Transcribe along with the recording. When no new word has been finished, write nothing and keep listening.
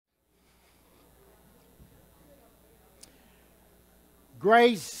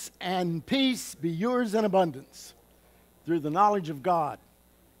Grace and peace be yours in abundance through the knowledge of God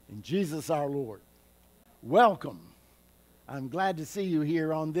in Jesus our Lord. Welcome. I'm glad to see you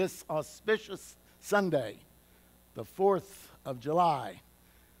here on this auspicious Sunday, the 4th of July,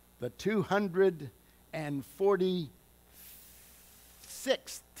 the 46th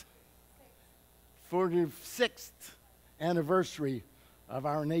anniversary of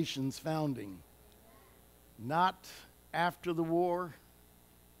our nation's founding. Not after the war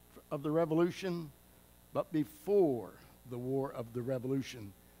of the Revolution, but before the War of the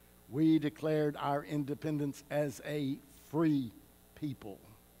Revolution, we declared our independence as a free people.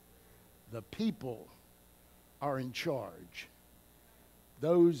 The people are in charge.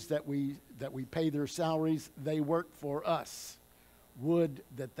 Those that we pay their salaries, they work for us. Would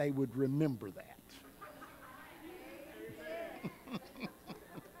that they would remember that.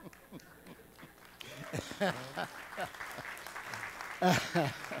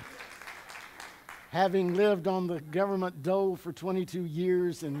 Having lived on the government dole for 22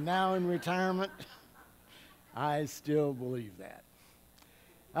 years and now in retirement, I still believe that.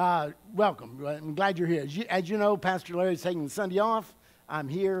 Welcome. I'm glad you're here. As you know, Pastor Larry's taking the Sunday off. I'm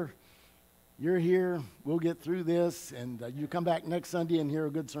here. You're here. We'll get through this, and you come back next Sunday and hear a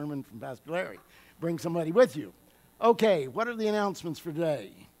good sermon from Pastor Larry. Bring somebody with you. Okay, what are the announcements for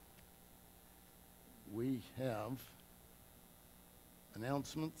today? We have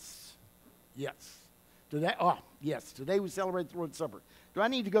announcements. Yes. Today we celebrate the Lord's Supper. Do I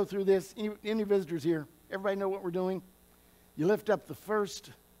need to go through this? Any visitors here? Everybody know what we're doing? You lift up the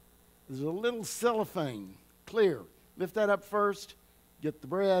first. There's a little cellophane, clear. Lift that up first, get the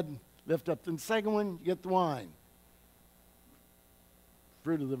bread. Lift up the second one, you get the wine.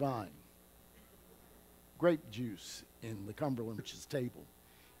 Fruit of the vine. Grape juice in the Cumberland Church's table.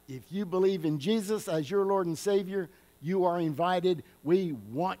 If you believe in Jesus as your Lord and Savior, you are invited. We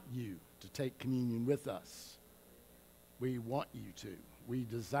want you to take communion with us. We want you to. We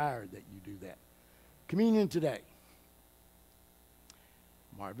desire that you do that. Communion today.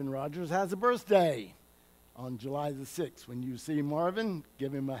 Marvin Rogers has a birthday on July the 6th. When you see Marvin,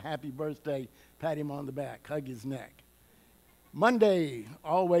 give him a happy birthday, pat him on the back, hug his neck. Monday,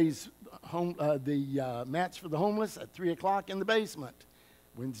 always the Mats for the Homeless at 3 o'clock in the basement.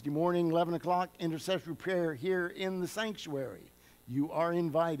 Wednesday morning, 11 o'clock, intercessory prayer here in the sanctuary. You are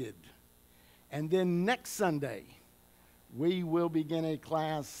invited. And then next Sunday, we will begin a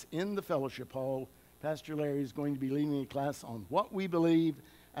class in the fellowship hall. Pastor Larry is going to be leading a class on what we believe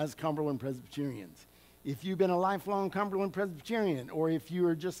as Cumberland Presbyterians. If you've been a lifelong Cumberland Presbyterian, or if you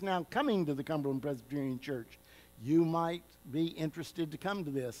are just now coming to the Cumberland Presbyterian Church, you might be interested to come to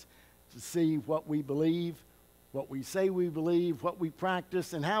this to see what we believe, what we say we believe, what we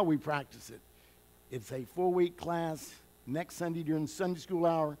practice, and how we practice it. It's a 4-week class next Sunday during the Sunday school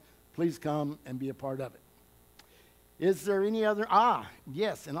hour. Please come and be a part of it. Is there any other?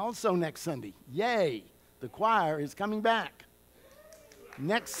 Yes, and also next Sunday, yay, the choir is coming back.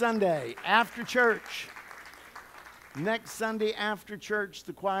 Next Sunday after church. Next Sunday after church,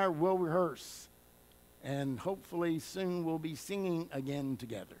 the choir will rehearse. And hopefully soon we'll be singing again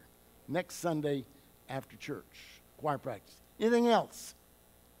together. Next Sunday after church, choir practice. Anything else?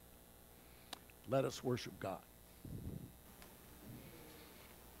 Let us worship God.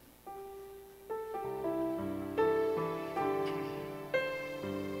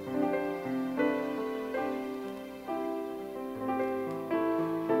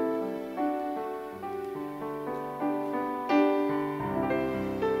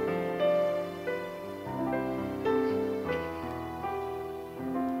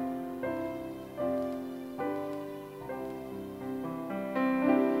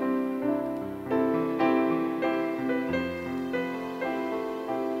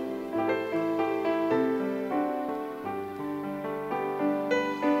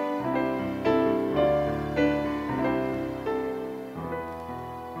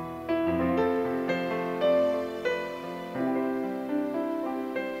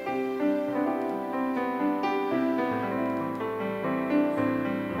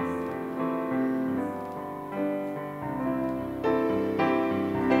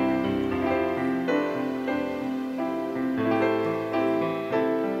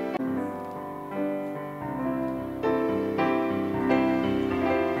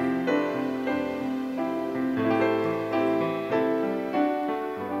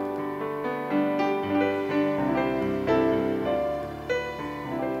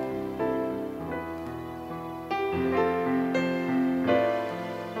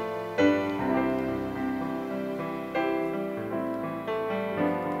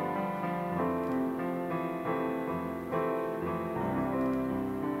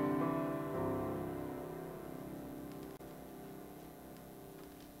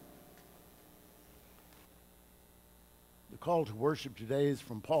 call to worship today is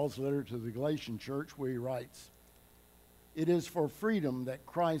from Paul's letter to the Galatian church, where he writes, "It is for freedom that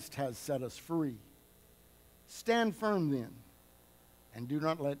Christ has set us free. Stand firm then, and do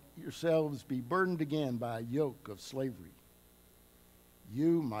not let yourselves be burdened again by a yoke of slavery.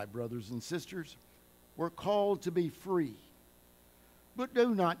 You, my brothers and sisters, were called to be free. But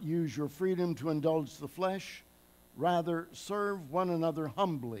do not use your freedom to indulge the flesh. Rather, serve one another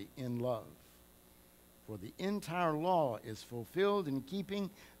humbly in love. For the entire law is fulfilled in keeping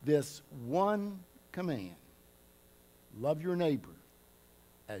this one command: love your neighbor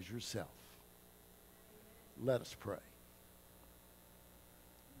as yourself." Let us pray.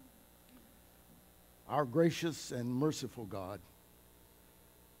 Our gracious and merciful God,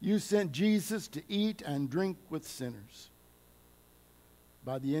 you sent Jesus to eat and drink with sinners.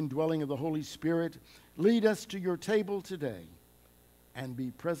 By the indwelling of the Holy Spirit, lead us to your table today and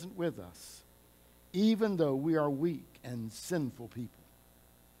be present with us, even though we are weak and sinful people.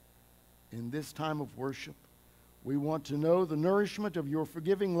 In this time of worship, we want to know the nourishment of your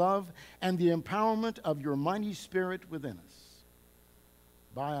forgiving love and the empowerment of your mighty Spirit within us.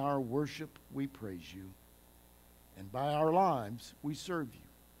 By our worship, we praise you, and by our lives, we serve you.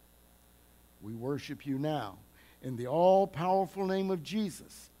 We worship you now in the all-powerful name of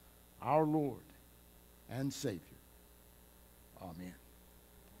Jesus, our Lord and Savior. Amen.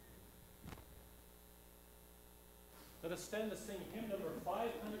 Let us stand to sing hymn number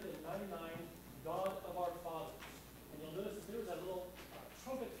 599, God of Our Fathers. And you'll notice that there's a little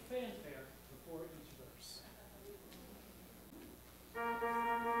trumpet fanfare before each verse.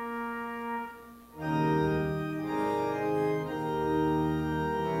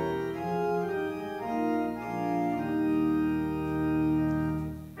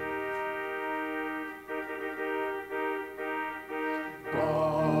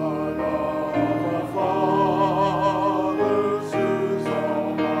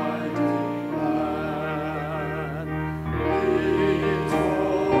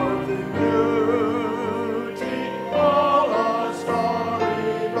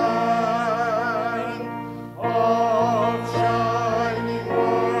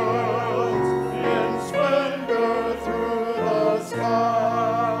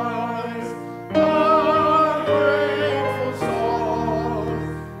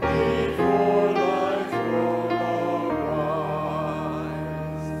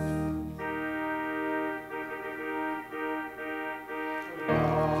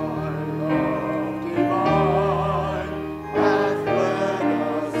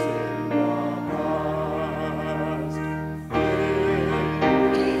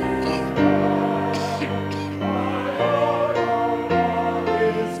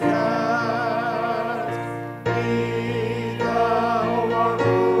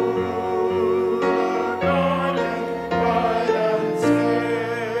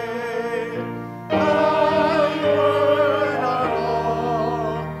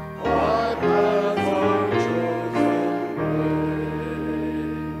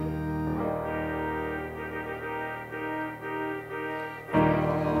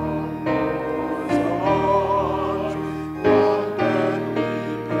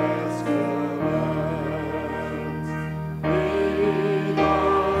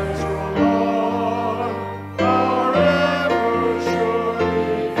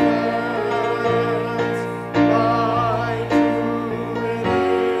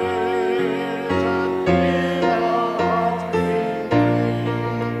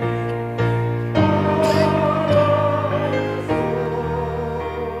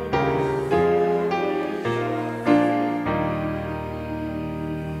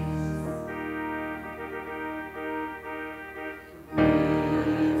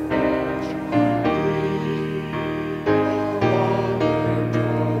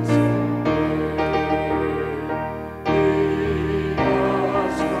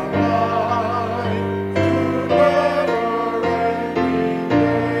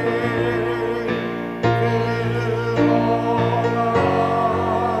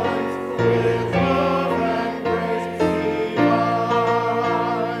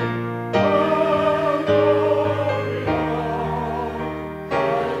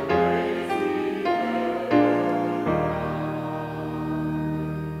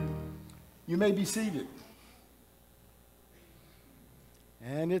 May be seated.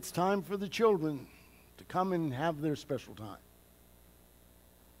 And it's time for the children to come and have their special time.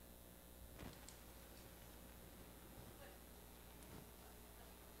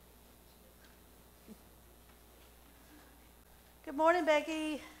 Good morning,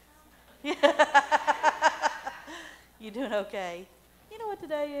 Becky. You doing okay? You know what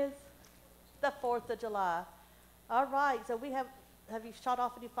today is? The 4th of July. All right, so have you shot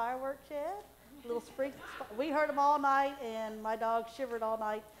off any fireworks yet? Little spring, we heard them all night, and my dog shivered all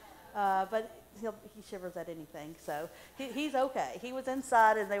night, but he shivers at anything, so he's okay. He was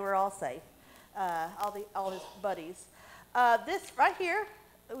inside, and they were all safe, all his buddies. This right here,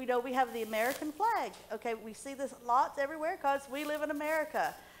 we have the American flag. Okay, we see this lots everywhere because we live in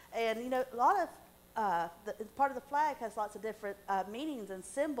America, and a lot of part of the flag has lots of different meanings and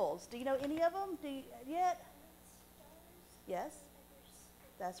symbols. Do you know any of them? Yet? Yes.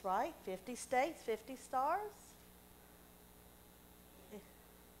 That's right. 50 states, 50 stars.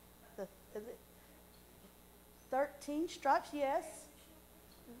 13 stripes, yes.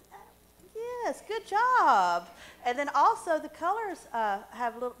 Yes, good job. And then also the colors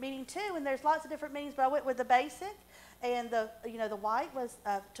have a little meaning too, and there's lots of different meanings, but I went with the basic. And the white was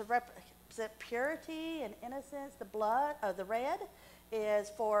to represent purity and innocence. The red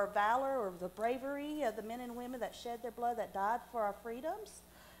is for valor or the bravery of the men and women that shed their blood, that died for our freedoms.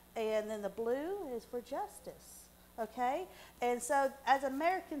 And then the blue is for justice, okay? And so as an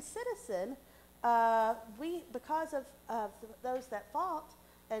American citizen, because of those that fought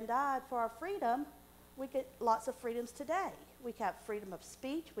and died for our freedom, we get lots of freedoms today. We have freedom of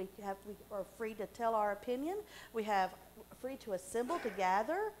speech. We are free to tell our opinion. We have free to assemble, to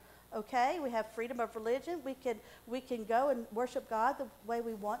gather, okay? We have freedom of religion. We can go and worship God the way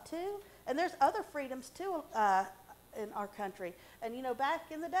we want to. And there's other freedoms too, in our country. And back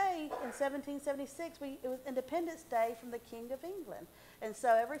in the day, in 1776, it was Independence Day from the King of England. And so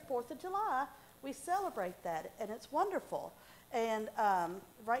every 4th of July, we celebrate that, and it's wonderful. And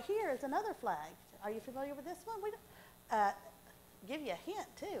right here is another flag. Are you familiar with this one? Give you a hint,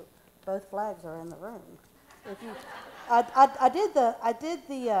 too. Both flags are in the room. I did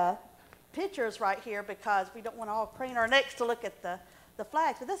the pictures right here because we don't want to all crane our necks to look at the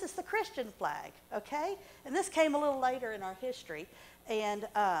flags, but this is the Christian flag, okay? And this came a little later in our history. And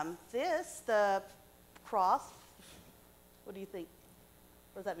the cross, what do you think?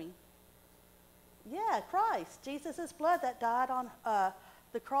 What does that mean? Yeah, Christ, Jesus' blood that died on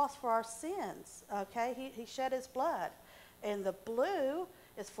the cross for our sins, okay? He shed his blood. And the blue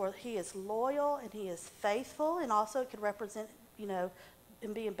is for he is loyal and he is faithful, and also it could represent, him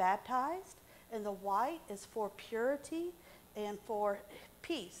being baptized. And the white is for purity and for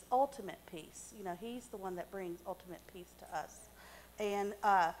peace, ultimate peace. He's the one that brings ultimate peace to us. And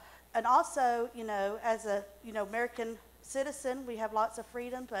also, as a American citizen, we have lots of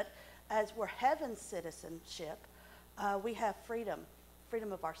freedom, but as we're heaven's citizenship, we have freedom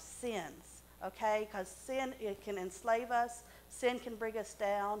of our sins, okay? Because sin, it can enslave us, sin can bring us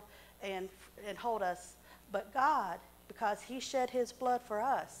down and hold us. But God, because he shed his blood for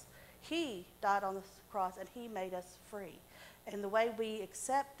us, he died on the cross and he made us free. And the way we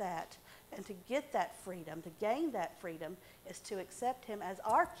accept that and to get that freedom, to gain that freedom, is to accept him as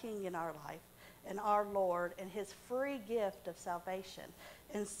our King in our life and our Lord and his free gift of salvation.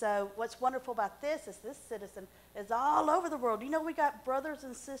 And so what's wonderful about this is this citizen is all over the world. We got brothers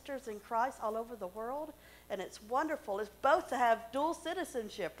and sisters in Christ all over the world, and it's wonderful. It's both to have dual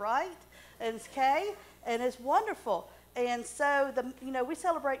citizenship, right? And it's wonderful. And so we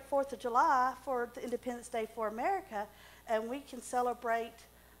celebrate 4th of July for the Independence Day for America, and we can celebrate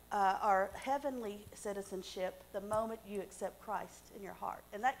our heavenly citizenship the moment you accept Christ in your heart.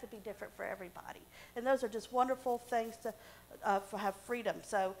 And that could be different for everybody. And those are just wonderful things to have freedom.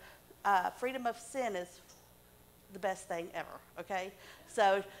 So freedom of sin is the best thing ever, okay?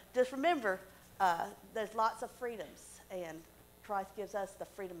 So just remember, there's lots of freedoms, and Christ gives us the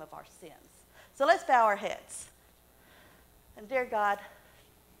freedom of our sins. So let's bow our heads. And dear God,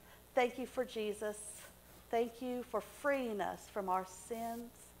 thank you for Jesus. Thank you for freeing us from our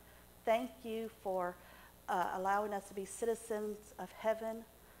sins. Thank you for allowing us to be citizens of heaven.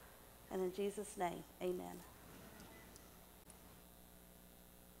 And in Jesus' name, amen.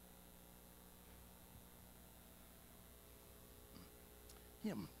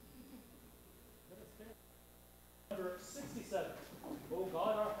 Him. Number 67. O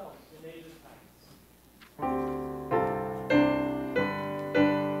God, our help in ages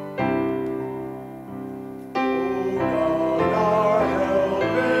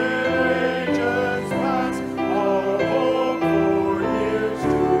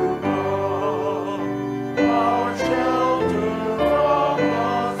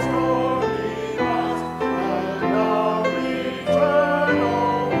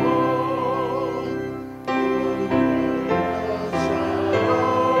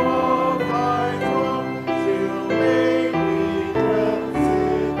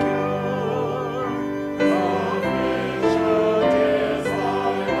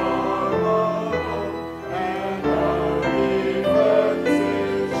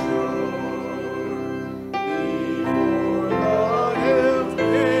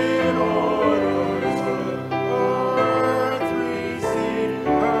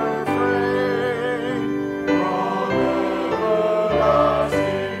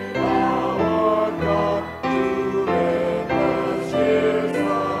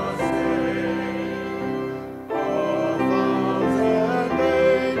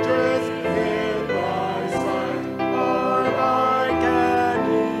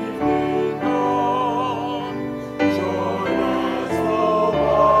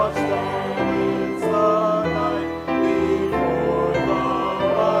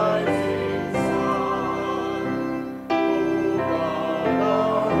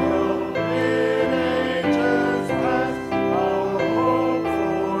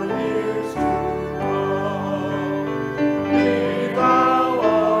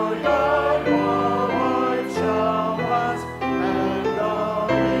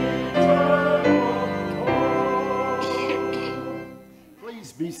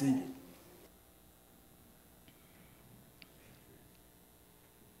Please be seated.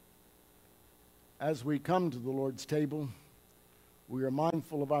 As we come to the Lord's table, we are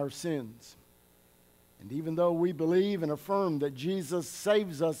mindful of our sins. And even though we believe and affirm that Jesus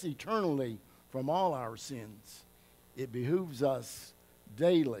saves us eternally from all our sins, it behooves us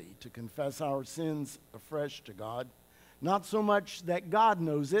daily to confess our sins afresh to God. Not so much that God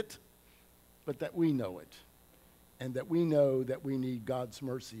knows it, but that we know it, and that we know that we need God's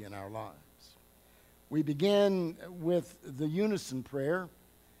mercy in our lives. We begin with the unison prayer,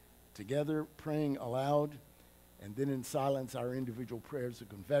 together praying aloud, and then in silence our individual prayers of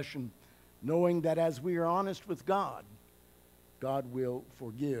confession, knowing that as we are honest with God, God will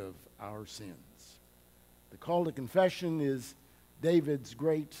forgive our sins. The call to confession is David's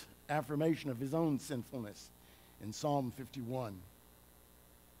great affirmation of his own sinfulness in Psalm 51.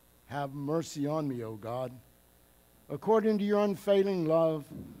 Have mercy on me, O God, according to your unfailing love,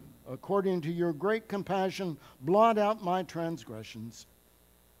 according to your great compassion, blot out my transgressions.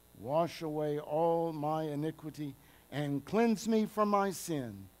 Wash away all my iniquity and cleanse me from my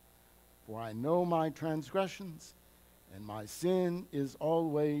sin. For I know my transgressions, and my sin is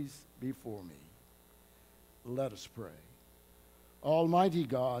always before me. Let us pray. Almighty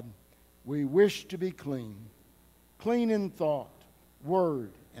God, we wish to be clean, clean in thought,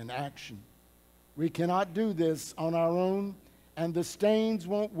 word, and action. We cannot do this on our own, and the stains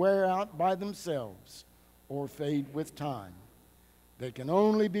won't wear out by themselves or fade with time. They can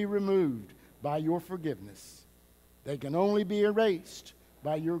only be removed by your forgiveness. They can only be erased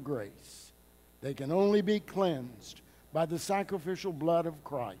by your grace. They can only be cleansed by the sacrificial blood of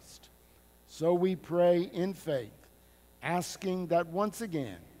Christ. So we pray in faith, asking that once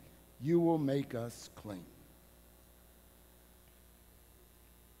again you will make us clean.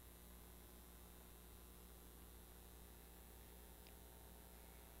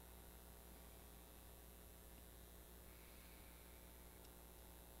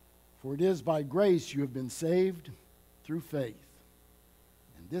 For it is by grace you have been saved through faith,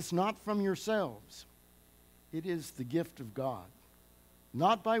 and this not from yourselves. It is the gift of God,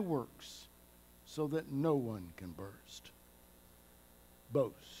 not by works, so that no one can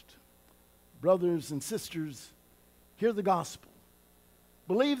boast. Brothers and sisters, hear the gospel.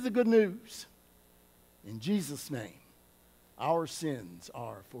 Believe the good news. In Jesus' name, our sins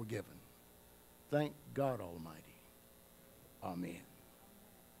are forgiven. Thank God Almighty. Amen.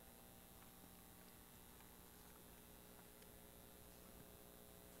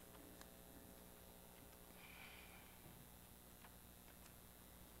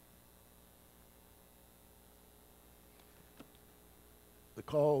 The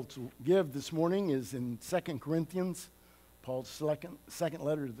call to give this morning is in 2 Corinthians, Paul's second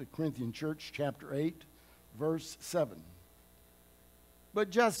letter to the Corinthian church, chapter 8, verse 7. But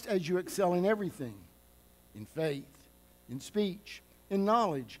just as you excel in everything, in faith, in speech, in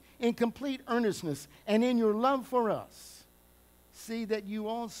knowledge, in complete earnestness, and in your love for us, see that you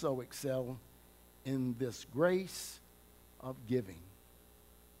also excel in this grace of giving.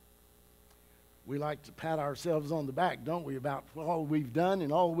 We like to pat ourselves on the back, don't we, about all we've done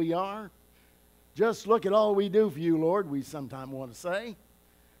and all we are? Just look at all we do for you, Lord, we sometimes want to say.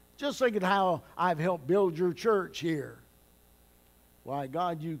 Just look at how I've helped build your church here. Why,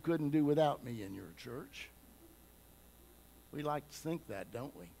 God, you couldn't do without me in your church. We like to think that,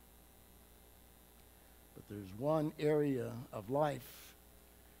 don't we? But there's one area of life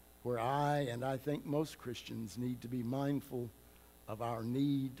where I think most Christians need to be mindful of our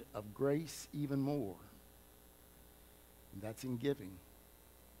need of grace even more. And that's in giving.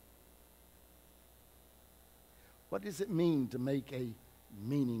 What does it mean to make a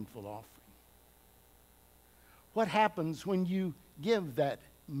meaningful offering? What happens when you give that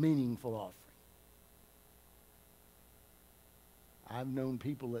meaningful offering? I've known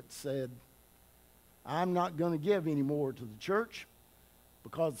people that said, I'm not going to give any more to the church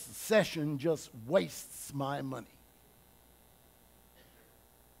because the session just wastes my money.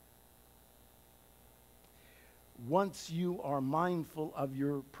 Once you are mindful of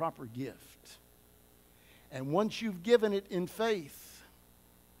your proper gift, and once you've given it in faith,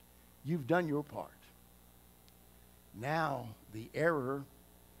 you've done your part. Now, the error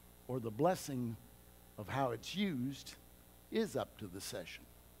or the blessing of how it's used is up to the session.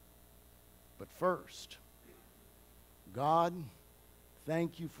 But first, God,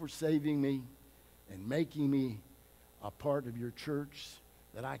 thank you for saving me and making me a part of your church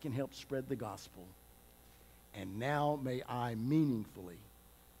that I can help spread the gospel. And now may I meaningfully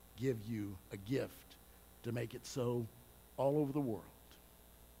give you a gift to make it so all over the world.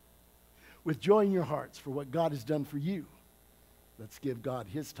 with joy in your hearts for what God has done for you, let's give God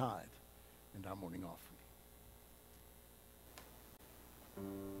his tithe and our morning offering.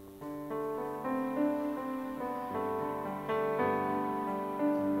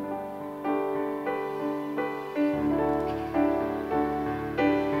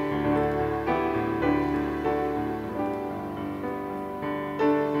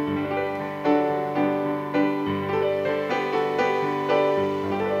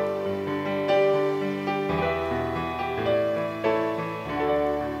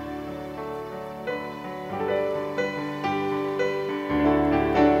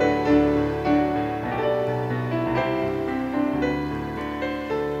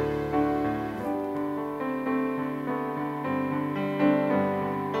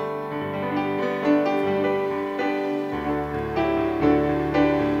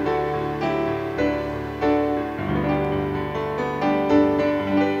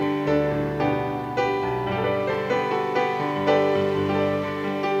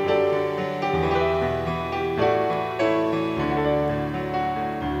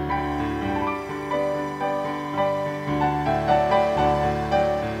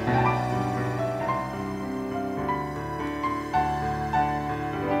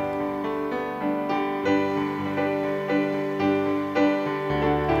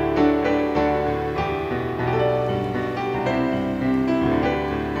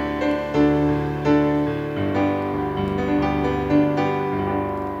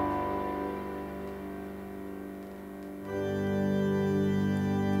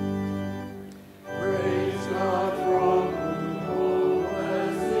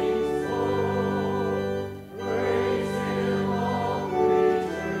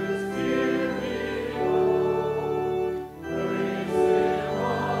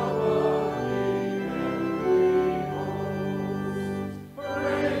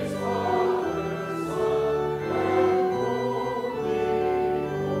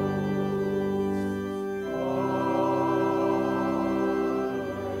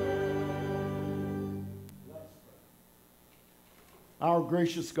 Our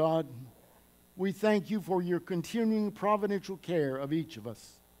gracious God, we thank you for your continuing providential care of each of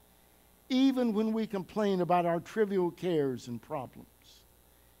us, even when we complain about our trivial cares and problems.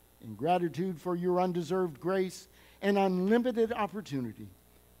 In gratitude for your undeserved grace and unlimited opportunity,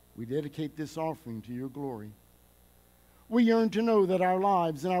 we dedicate this offering to your glory. We yearn to know that our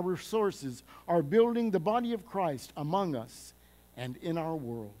lives and our resources are building the body of Christ among us and in our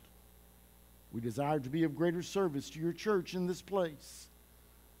world. We desire to be of greater service to your church in this place.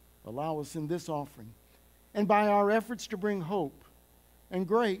 Allow us in this offering, and by our efforts to bring hope and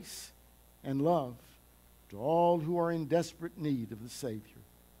grace and love to all who are in desperate need of the Savior.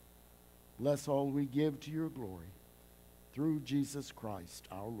 Bless all we give to your glory, through Jesus Christ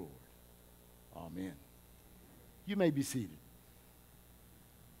our Lord. Amen. You may be seated.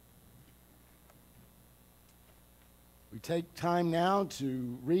 We take time now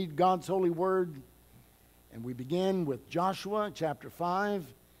to read God's holy word, and we begin with Joshua chapter 5,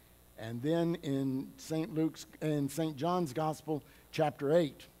 and then in St. John's Gospel chapter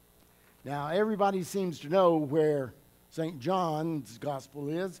 8. Now, everybody seems to know where St. John's Gospel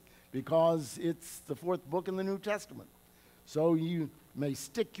is because it's the fourth book in the New Testament. So you may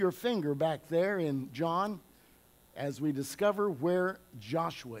stick your finger back there in John as we discover where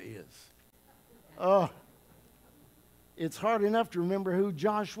Joshua is. Oh, it's hard enough to remember who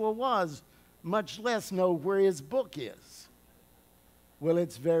Joshua was, much less know where his book is. Well,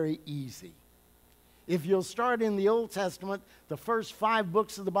 it's very easy. If you'll start in the Old Testament, the first 5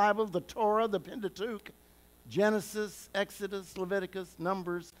 books of the Bible, the Torah, the Pentateuch, Genesis, Exodus, Leviticus,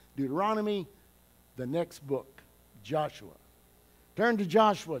 Numbers, Deuteronomy, the next book, Joshua. Turn to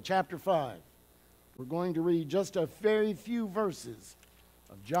Joshua chapter 5. We're going to read just a very few verses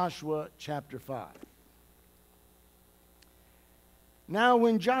of Joshua chapter 5. Now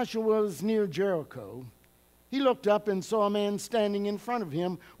when Joshua was near Jericho, he looked up and saw a man standing in front of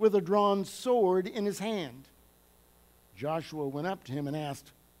him with a drawn sword in his hand. Joshua went up to him and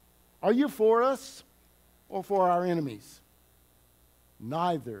asked, "Are you for us or for our enemies?"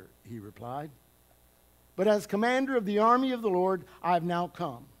 "Neither," he replied. "But as commander of the army of the Lord, I have now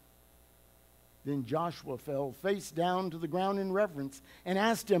come." Then Joshua fell face down to the ground in reverence and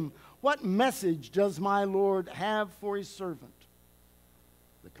asked him, "What message does my Lord have for his servant?"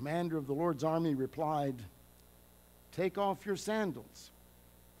 The commander of the Lord's army replied, "Take off your sandals,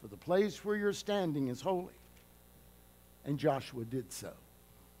 for the place where you're standing is holy." And Joshua did so.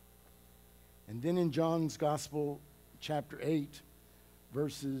 And then in John's Gospel, chapter 8,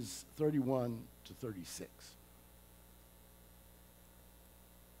 verses 31 to 36.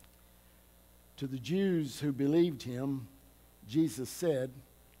 To the Jews who believed him, Jesus said,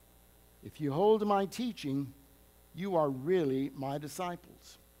 "If you hold to my teaching, you are really my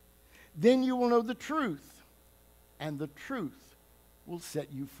disciples. Then you will know the truth, and the truth will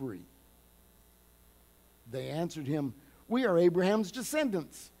set you free." They answered him, "We are Abraham's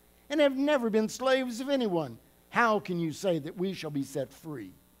descendants and have never been slaves of anyone. How can you say that we shall be set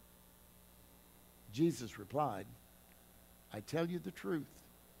free?" Jesus replied, "I tell you the truth.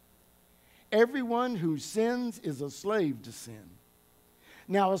 Everyone who sins is a slave to sin.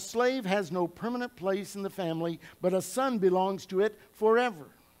 Now, a slave has no permanent place in the family, but a son belongs to it forever.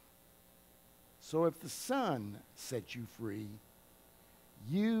 So if the Son sets you free,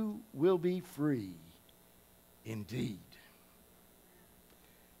 you will be free indeed."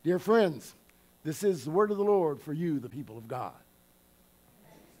 Dear friends, this is the word of the Lord for you, the people of God.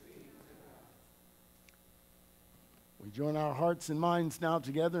 We join our hearts and minds now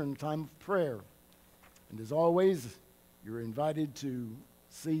together in a time of prayer. And as always, you're invited to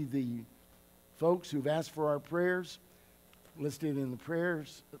see the folks who've asked for our prayers listed in the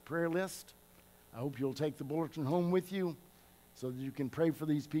prayer list. I hope you'll take the bulletin home with you so that you can pray for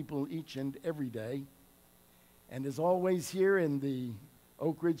these people each and every day. And as always, here in the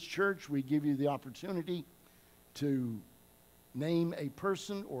Oak Ridge Church, we give you the opportunity to name a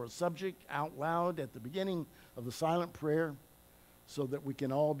person or a subject out loud at the beginning of the silent prayer so that we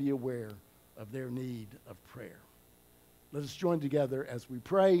can all be aware of their need of prayer. Let us join together as we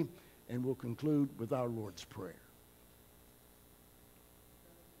pray, and we'll conclude with our Lord's Prayer.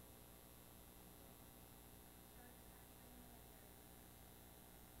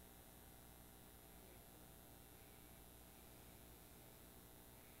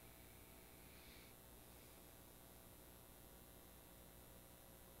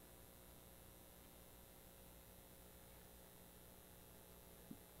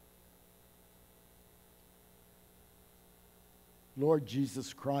 Lord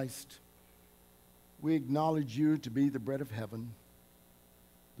Jesus Christ, we acknowledge you to be the bread of heaven,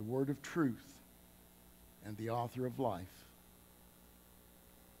 the word of truth, and the author of life.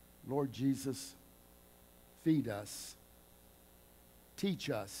 Lord Jesus, feed us, teach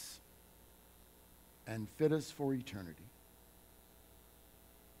us, and fit us for eternity.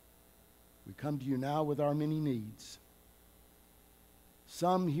 We come to you now with our many needs.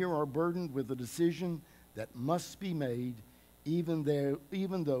 Some here are burdened with a decision that must be made even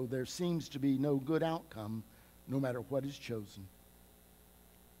though there seems to be no good outcome, no matter what is chosen.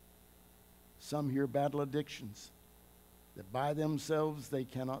 Some here battle addictions that by themselves they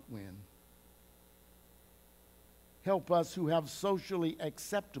cannot win. Help us who have socially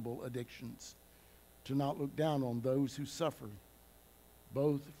acceptable addictions to not look down on those who suffer,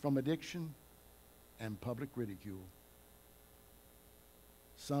 both from addiction and public ridicule.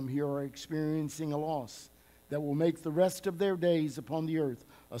 Some here are experiencing a loss that will make the rest of their days upon the earth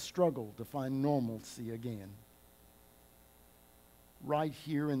a struggle to find normalcy again. Right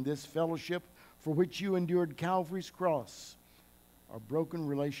here in this fellowship for which you endured Calvary's cross are broken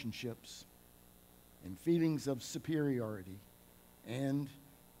relationships and feelings of superiority and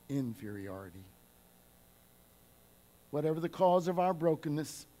inferiority. Whatever the cause of our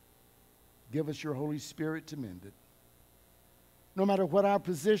brokenness, give us your Holy Spirit to mend it. No matter what our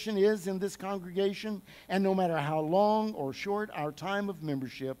position is in this congregation, and no matter how long or short our time of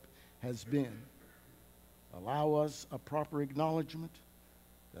membership has been, allow us a proper acknowledgement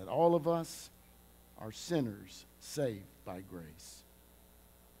that all of us are sinners saved by grace.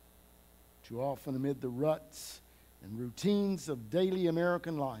 Too often amid the ruts and routines of daily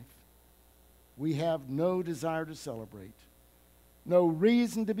American life, we have no desire to celebrate, no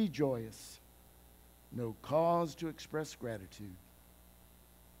reason to be joyous, no cause to express gratitude.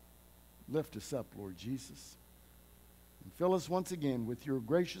 Lift us up, Lord Jesus, and fill us once again with your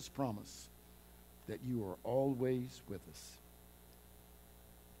gracious promise that you are always with us.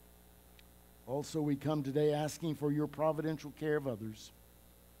 Also, we come today asking for your providential care of others.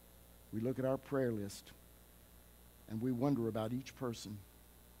 We look at our prayer list and we wonder about each person.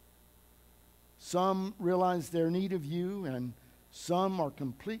 Some realize their need of you, and some are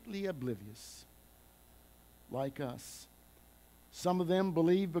completely oblivious, like us. Some of them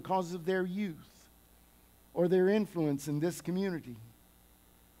believe because of their youth or their influence in this community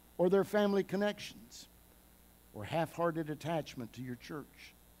or their family connections or half-hearted attachment to your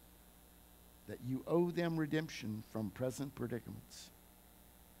church that you owe them redemption from present predicaments.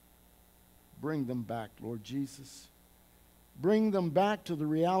 Bring them back, Lord Jesus. Bring them back to the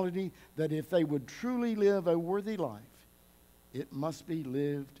reality that if they would truly live a worthy life, it must be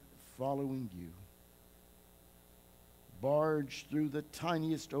lived following you. barge through the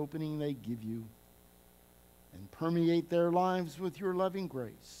tiniest opening they give you and permeate their lives with your loving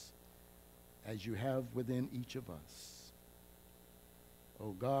grace as you have within each of us.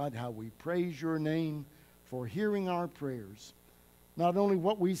 Oh God, how we praise your name for hearing our prayers, not only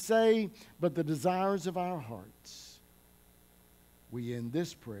what we say, but the desires of our hearts. We end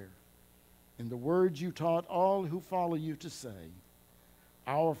this prayer in the words you taught all who follow you to say,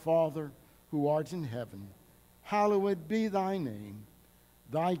 Our Father, who art in heaven, hallowed be thy name.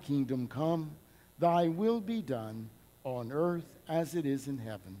 Thy kingdom come, thy will be done on earth as it is in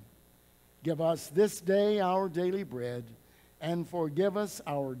heaven. Give us this day our daily bread, and forgive us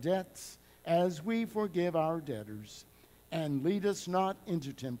our debts as we forgive our debtors. And lead us not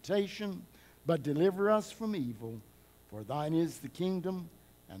into temptation, but deliver us from evil. For thine is the kingdom,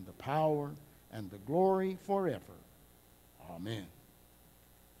 and the power, and the glory forever. Amen.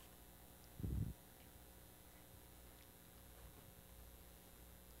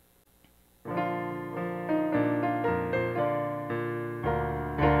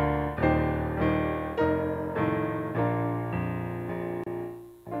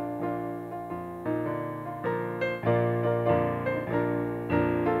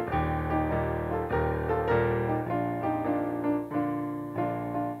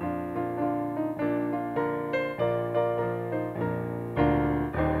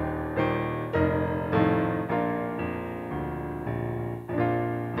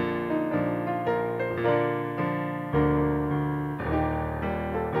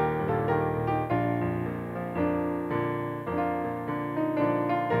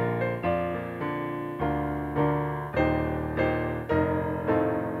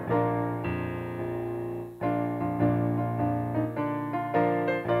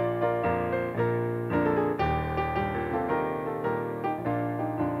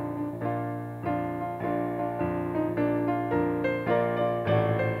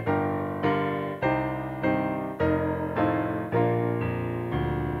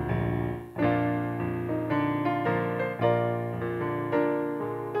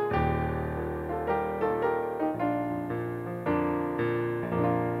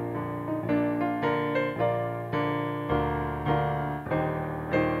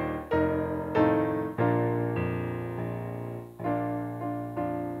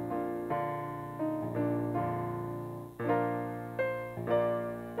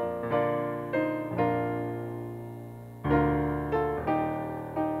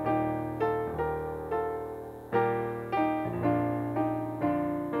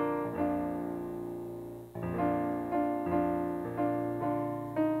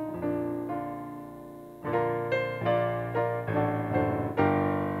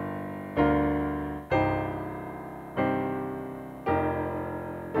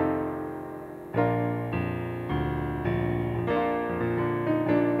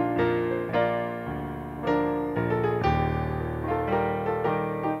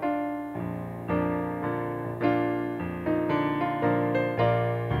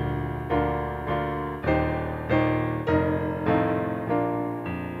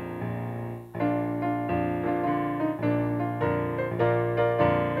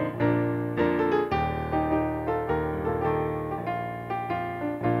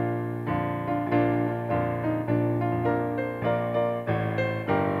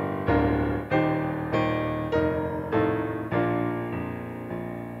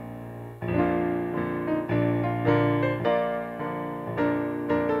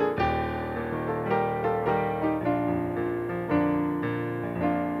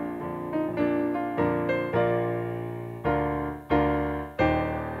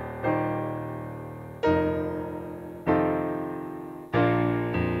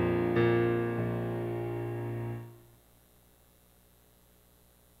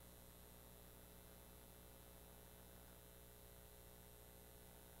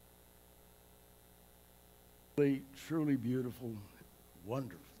 Truly beautiful,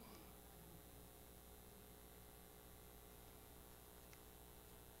 wonderful.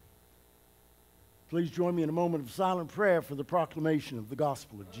 Please join me in a moment of silent prayer for the proclamation of the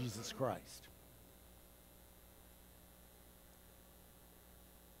gospel of Jesus Christ.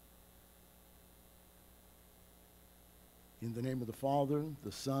 In the name of the Father,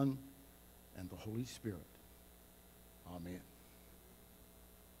 the Son, and the Holy Spirit. Amen.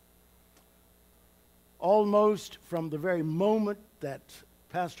 Almost from the very moment that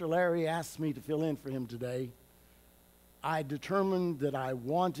Pastor Larry asked me to fill in for him today, I determined that I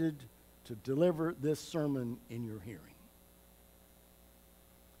wanted to deliver this sermon in your hearing.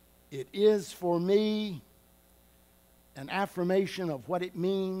 It is for me an affirmation of what it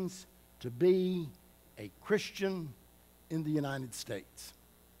means to be a Christian in the United States.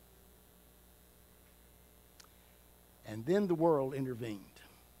 And then the world intervened.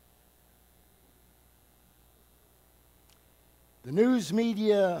 The news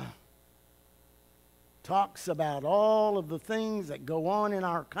media talks about all of the things that go on in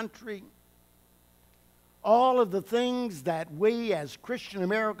our country, all of the things that we as Christian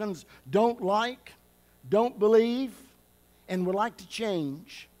Americans don't like, don't believe, and would like to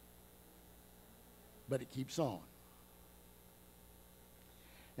change, but it keeps on.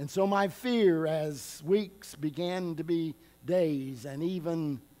 And so my fear as weeks began to be days, and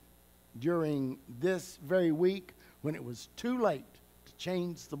even during this very week when it was too late to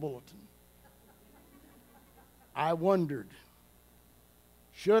change the bulletin, I wondered,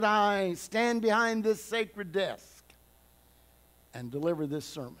 should I stand behind this sacred desk and deliver this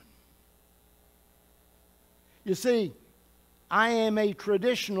sermon? You see, I am a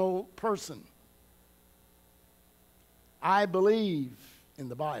traditional person. I believe in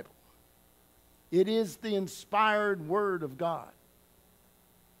the Bible. It is the inspired Word of God.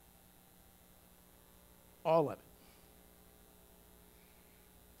 All of it.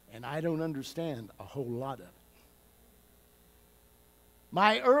 And I don't understand a whole lot of it.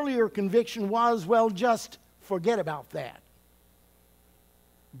 My earlier conviction was, well, just forget about that.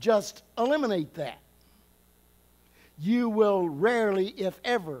 Just eliminate that. You will rarely, if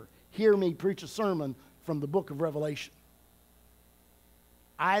ever, hear me preach a sermon from the book of Revelation.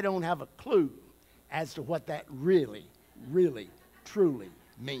 I don't have a clue as to what that really, really, truly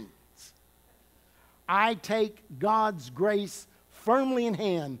means. I take God's grace firmly in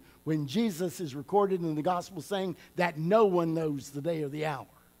hand when Jesus is recorded in the gospel saying that no one knows the day or the hour.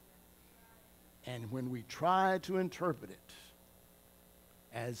 And when we try to interpret it,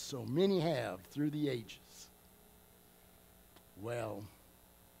 as so many have through the ages, well,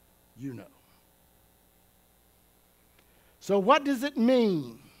 you know. So what does it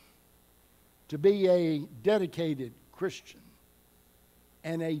mean to be a dedicated Christian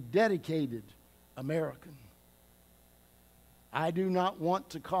and a dedicated American? I do not want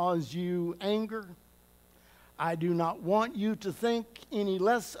to cause you anger. I do not want you to think any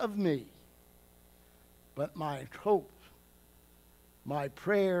less of me. But my hope, my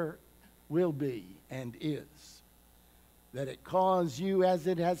prayer will be and is that it cause you, as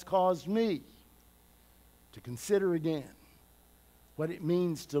it has caused me, to consider again what it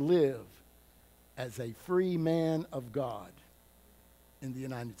means to live as a free man of God in the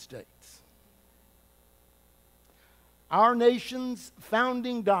United States. Our nation's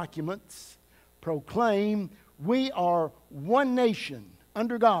founding documents proclaim we are one nation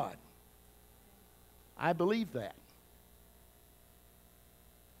under God. I believe that.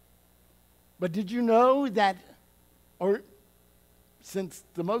 But did you know that, or since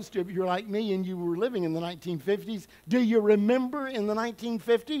the most of you are like me and you were living in the 1950s, do you remember in the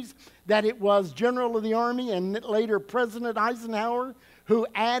 1950s that it was General of the Army and later President Eisenhower who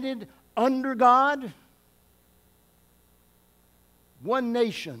added under God? One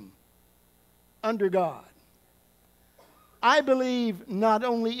nation under God. I believe not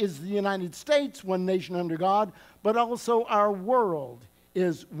only is the United States one nation under God, but also our world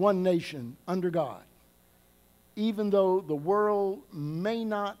is one nation under God, even though the world may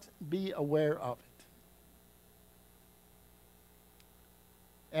not be aware of it.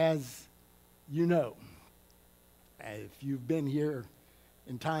 As you know, if you've been here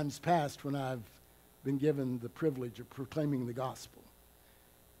in times past when I've been given the privilege of proclaiming the gospel,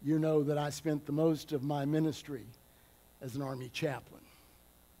 you know that I spent the most of my ministry as an Army chaplain.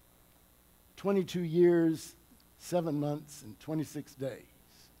 22 years, 7 months, and 26 days.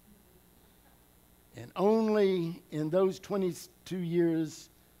 And only in those 22 years,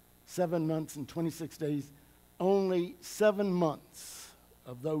 7 months, and 26 days, only 7 months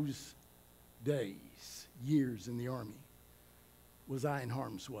of those days, years in the Army, was I in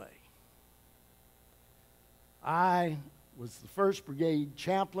harm's way. I was the 1st Brigade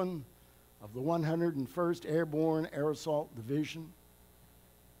chaplain of the 101st Airborne Air Assault Division,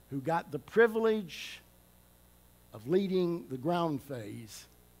 who got the privilege of leading the ground phase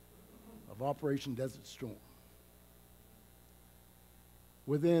of Operation Desert Storm.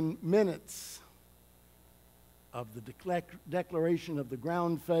 Within minutes of the declaration of the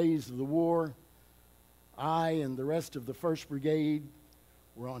ground phase of the war, I and the rest of the 1st Brigade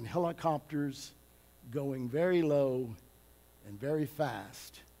were on helicopters going very low and very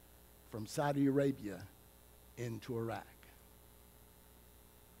fast from Saudi Arabia into Iraq.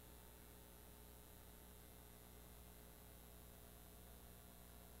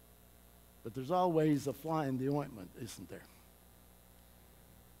 But there's always a fly in the ointment, isn't there?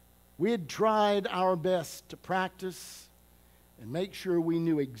 We had tried our best to practice and make sure we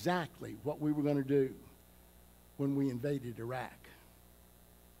knew exactly what we were going to do when we invaded Iraq.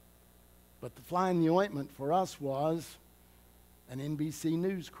 But the fly in the ointment for us was an NBC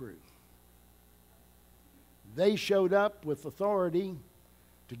News crew. They showed up with authority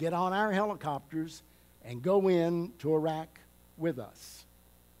to get on our helicopters and go into Iraq with us.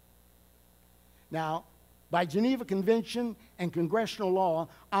 Now, by Geneva Convention and congressional law,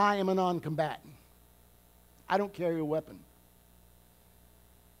 I am a non-combatant. I don't carry a weapon.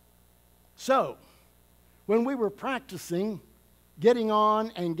 So, when we were practicing getting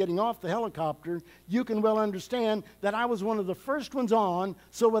on and getting off the helicopter, you can well understand that I was one of the first ones on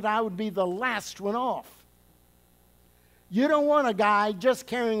so that I would be the last one off. You don't want a guy just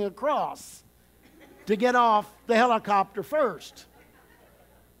carrying a cross to get off the helicopter first.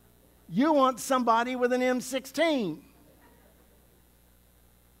 You want somebody with an M16.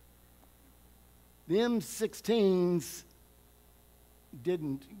 The M16s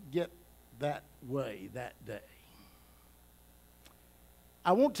didn't get that way that day.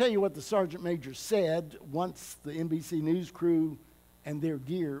 I won't tell you what the sergeant major said once the NBC News crew and their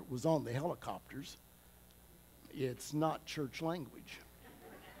gear was on the helicopters. It's not church language.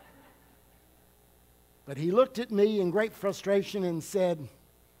 But he looked at me in great frustration and said,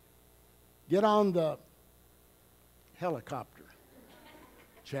 "Get on the helicopter,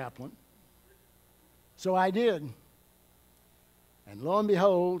 chaplain." So I did. And lo and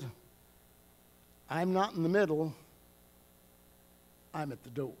behold, I'm not in the middle, I'm at the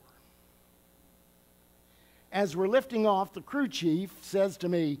door. As we're lifting off, the crew chief says to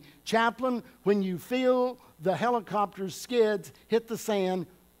me, "Chaplain, when you feel the helicopter's skids hit the sand,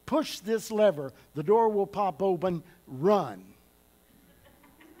 push this lever. The door will pop open. Run."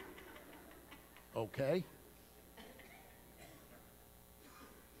 Okay.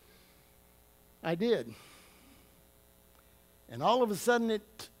 I did. And all of a sudden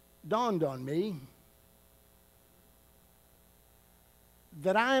it dawned on me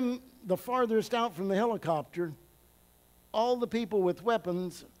that I'm the farthest out from the helicopter. All the people with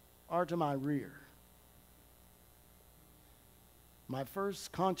weapons are to my rear. My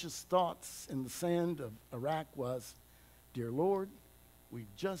first conscious thoughts in the sand of Iraq was, "Dear Lord, we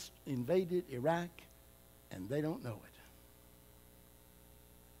just invaded Iraq and they don't know it."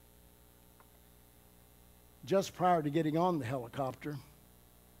 Just prior to getting on the helicopter,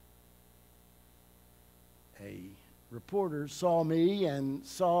 a reporter saw me and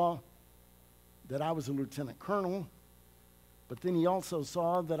saw that I was a lieutenant colonel, but then he also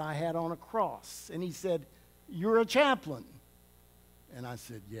saw that I had on a cross. And he said, "You're a chaplain." And I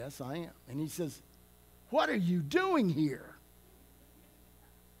said, "Yes, I am." And he says, "What are you doing here?"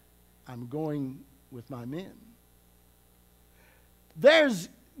 "I'm going with my men. There's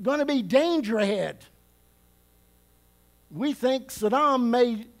going to be danger ahead. We think Saddam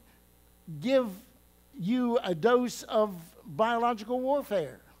may give you a dose of biological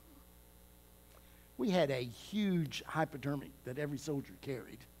warfare." We had a huge hypodermic that every soldier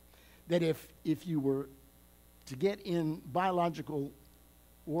carried, that if you were to get in biological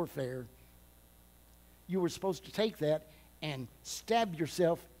warfare, you were supposed to take that and stab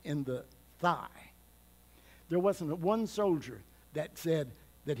yourself in the thigh. There wasn't one soldier that said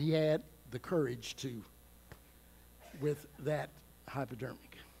that he had the courage to with that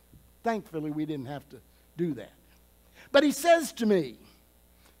hypodermic. Thankfully, we didn't have to do that. But he says to me,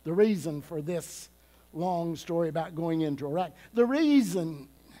 the reason for this long story about going into Iraq, the reason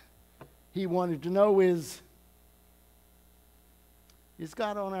he wanted to know is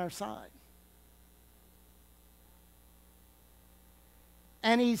God on our side?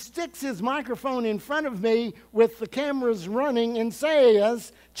 And he sticks his microphone in front of me with the cameras running and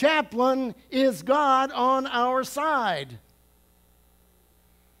says, "Chaplain, is God on our side?"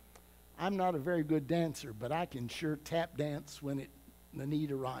 I'm not a very good dancer, but I can sure tap dance when the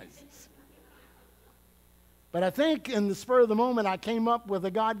need arises. But I think in the spur of the moment, I came up with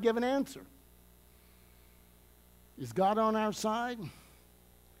a God-given answer. Is God on our side?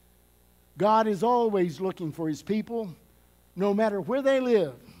 God is always looking for his people, no matter where they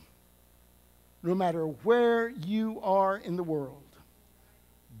live, no matter where you are in the world.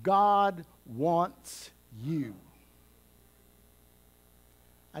 God wants you.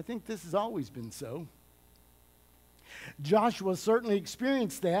 I think this has always been so. Joshua certainly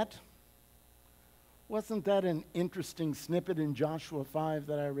experienced that. Wasn't that an interesting snippet in Joshua 5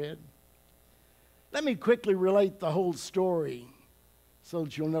 that I read? Let me quickly relate the whole story so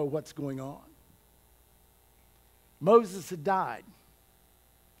that you'll know what's going on. Moses had died,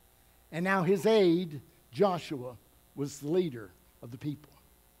 and now his aide, Joshua, was the leader of the people.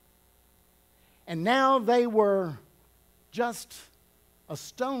 And now they were just a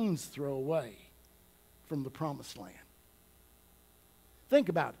stone's throw away from the promised land. Think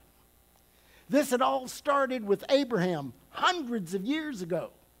about it. This had all started with Abraham hundreds of years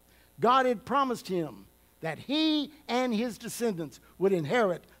ago. God had promised him that he and his descendants would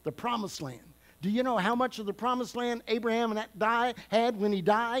inherit the promised land. Do you know how much of the promised land Abraham had when he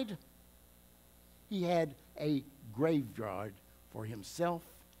died? He had a graveyard for himself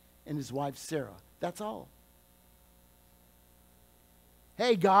and his wife Sarah. That's all.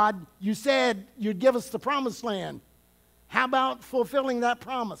 Hey, God, you said you'd give us the promised land. How about fulfilling that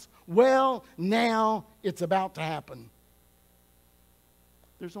promise? Well, now it's about to happen.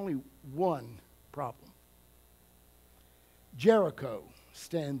 There's only one problem. Jericho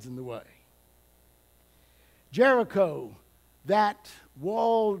stands in the way. Jericho, that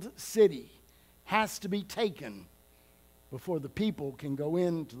walled city, has to be taken before the people can go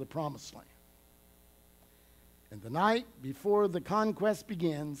into the promised land. And the night before the conquest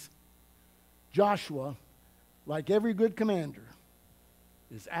begins, Joshua, like every good commander,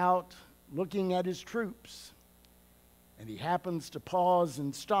 is out looking at his troops. And he happens to pause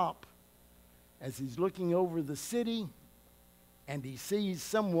and stop as he's looking over the city, and he sees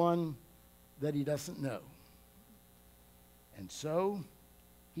someone that he doesn't know. And so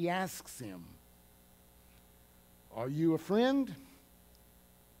he asks him, "Are you a friend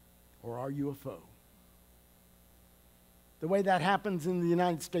or are you a foe?" The way that happens in the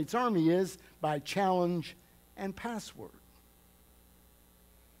United States Army is by challenge and password.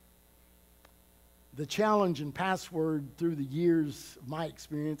 The challenge and password through the years of my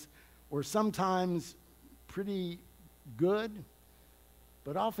experience were sometimes pretty good,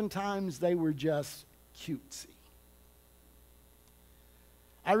 but oftentimes they were just cutesy.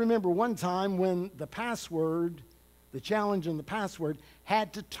 I remember one time when the password, the challenge and the password,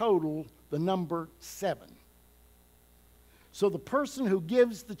 had to total the number 7. So the person who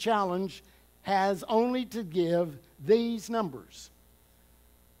gives the challenge has only to give these numbers: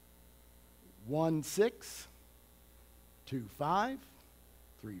 1 6 2 5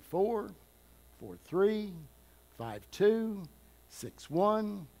 3 4 4 3 5 2 6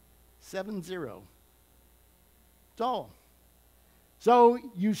 1 7 0. That's all. So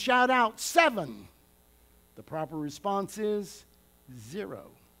you shout out 7. The proper response is 0.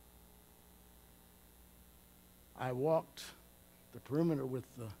 I walked the perimeter with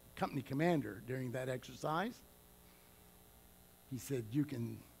the company commander during that exercise. He said, "You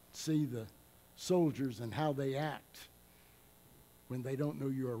can see the soldiers and how they act when they don't know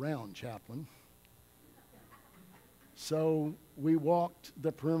you're around, chaplain." So we walked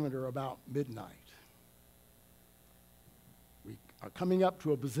the perimeter about midnight. We are coming up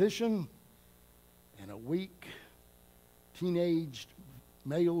to a position, and a weak, teenaged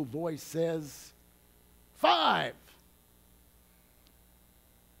male voice says, 5.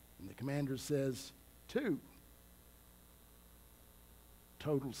 And the commander says, 2.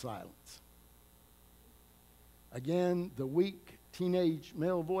 Total silence. Again, the weak teenage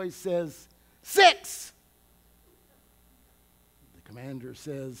male voice says, 6. The commander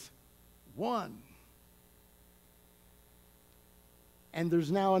says, 1. And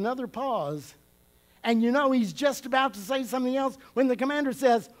there's now another pause. And you know he's just about to say something else when the commander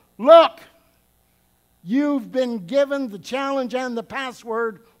says, "Look, you've been given the challenge and the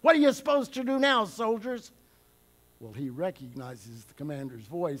password. What are you supposed to do now, soldiers?" Well, he recognizes the commander's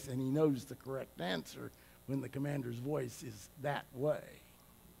voice, and he knows the correct answer when the commander's voice is that way.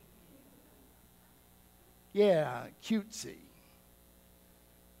 Yeah, cutesy,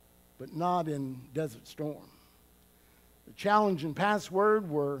 but not in Desert Storm. The challenge and password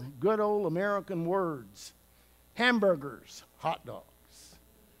were good old American words: hamburgers, hot dogs;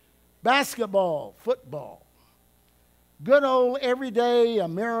 basketball, football. Good old everyday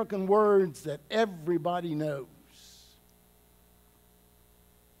American words that everybody knows.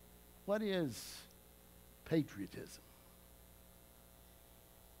 What is patriotism?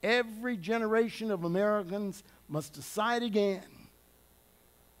 Every generation of Americans must decide again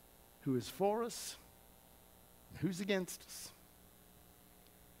who is for us and who's against us.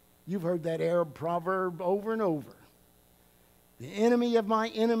 You've heard that Arab proverb over and over. The enemy of my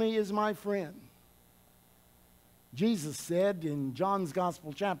enemy is my friend. Jesus said in John's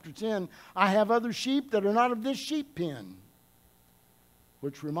Gospel, chapter 10, "I have other sheep that are not of this sheep pen,"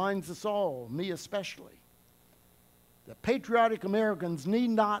 which reminds us all, me especially, that patriotic Americans need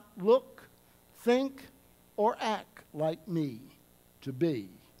not look, think, or act like me to be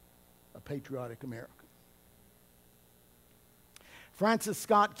a patriotic American. Francis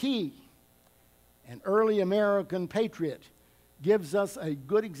Scott Key, an early American patriot, gives us a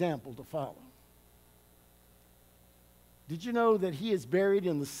good example to follow. Did you know that he is buried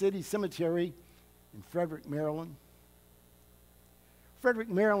in the city cemetery in Frederick, Maryland? Frederick,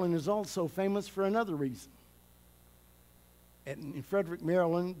 Maryland is also famous for another reason. In Frederick,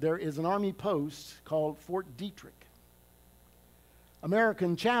 Maryland, there is an army post called Fort Detrick.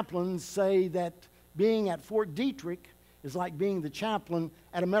 American chaplains say that being at Fort Detrick is like being the chaplain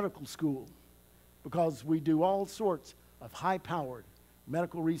at a medical school, because we do all sorts of high-powered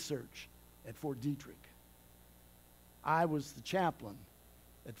medical research at Fort Detrick. I was the chaplain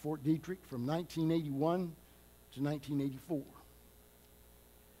at Fort Detrick from 1981 to 1984.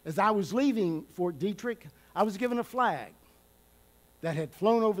 As I was leaving Fort Detrick, I was given a flag that had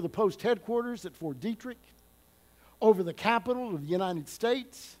flown over the post headquarters at Fort Detrick, over the Capitol of the United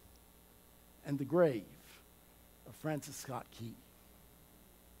States, and the grave of Francis Scott Key.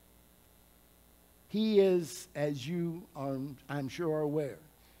 He is, as you are, I'm sure are aware,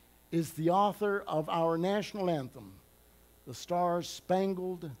 is the author of our national anthem, the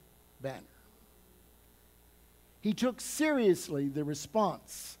Star-Spangled Banner. He took seriously the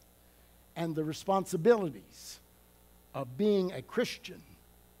response and the responsibilities of being a Christian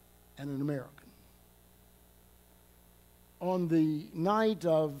and an American. On the night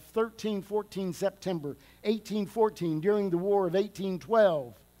of 13-14 September 1814, during the War of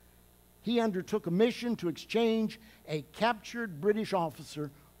 1812, he undertook a mission to exchange a captured British officer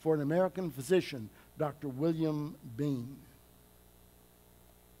for an American physician, Dr. William Bean.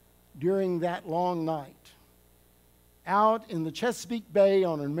 During that long night, out in the Chesapeake Bay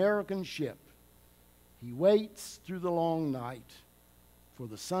on an American ship, he waits through the long night for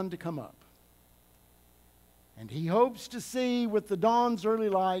the sun to come up. And he hopes to see, with the dawn's early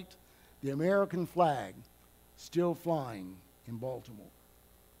light, the American flag still flying in Baltimore.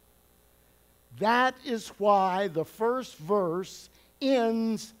 That is why the first verse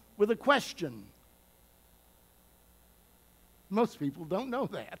ends with a question. Most people don't know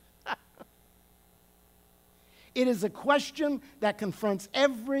that. It is a question that confronts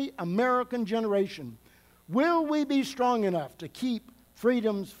every American generation. Will we be strong enough to keep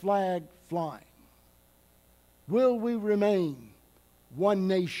freedom's flag flying? Will we remain one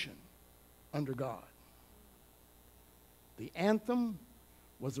nation under God? The anthem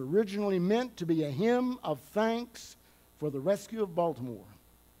was originally meant to be a hymn of thanks for the rescue of Baltimore.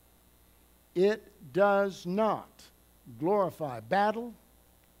 It does not glorify battle,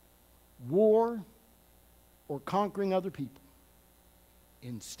 war, or conquering other people.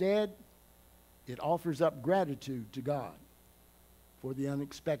 Instead, it offers up gratitude to God for the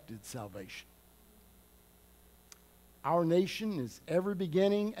unexpected salvation. Our nation is ever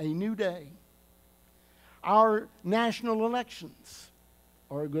beginning a new day. Our national elections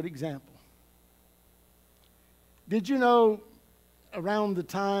are a good example. Did you know around the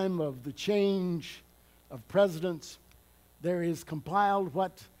time of the change of presidents, there is compiled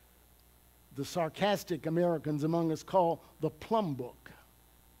what the sarcastic Americans among us call the Plum Book?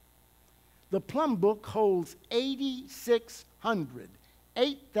 The Plum Book holds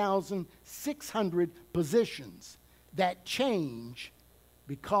 8,600 positions that change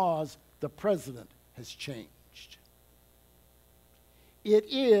because the president has changed. It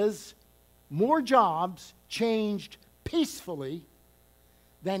is more jobs changed peacefully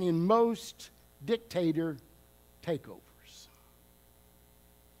than in most dictator takeovers.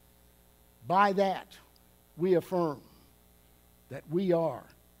 By that, we affirm that we are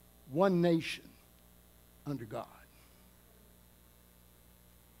one nation under God.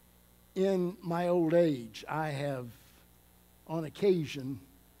 In my old age, I have, on occasion,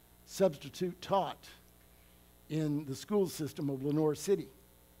 substitute taught in the school system of Lenore City.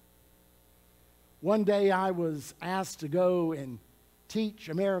 One day I was asked to go and teach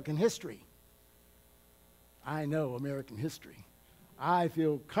American history. I know American history. I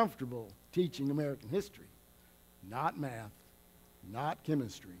feel comfortable teaching American history, not math, not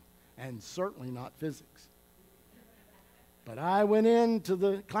chemistry, and certainly not physics. But I went into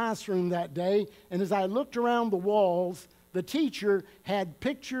the classroom that day, and as I looked around the walls, the teacher had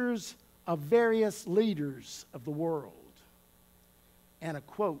pictures of various leaders of the world and a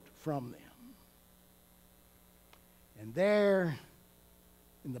quote from them. And there,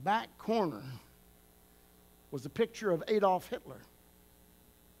 in the back corner, was a picture of Adolf Hitler.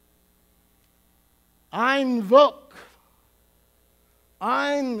 Ein Volk,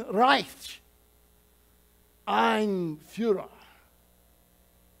 ein Reich, ein Führer.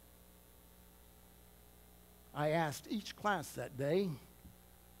 I asked each class that day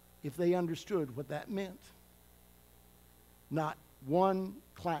if they understood what that meant. Not one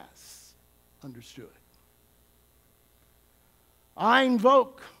class understood. Ein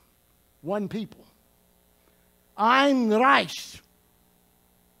Volk, one people. Ein Reich,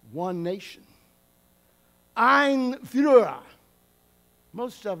 one nation. Ein Führer.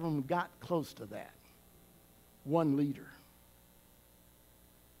 Most of them got close to that. One leader.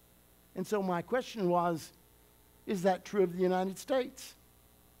 And so my question was, is that true of the United States?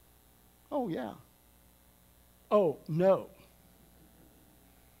 Oh, yeah. Oh, no.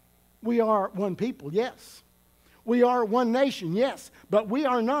 We are one people, yes. We are one nation, yes. But we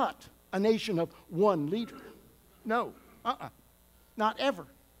are not a nation of one leader. No. Not ever.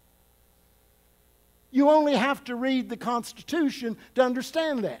 You only have to read the Constitution to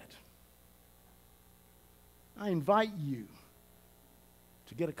understand that. I invite you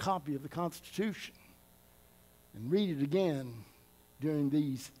to get a copy of the Constitution and read it again during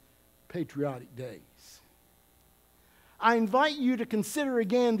these patriotic days. I invite you to consider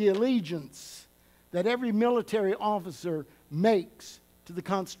again the allegiance that every military officer makes to the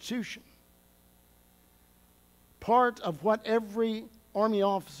Constitution. Part of what every Army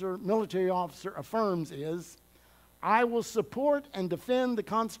officer, military officer affirms is, I will support and defend the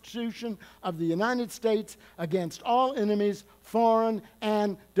Constitution of the United States against all enemies, foreign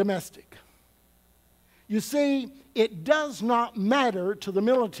and domestic. You see, it does not matter to the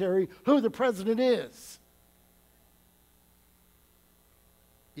military who the president is.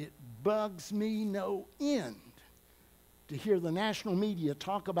 It bugs me no end to hear the national media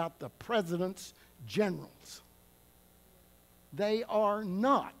talk about the president's generals. They are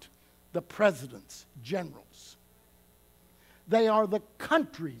not the president's generals. They are the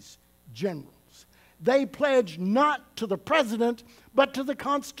country's generals. They pledge not to the president, but to the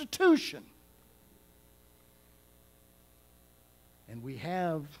Constitution. And we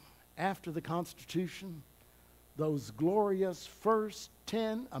have, after the Constitution, those glorious first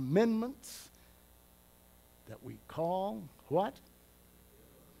 10 amendments that we call what?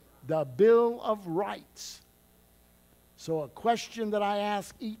 The Bill of Rights. So a question that I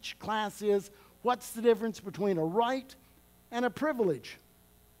ask each class is, what's the difference between a right and a privilege?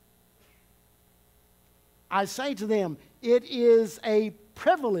 I say to them, it is a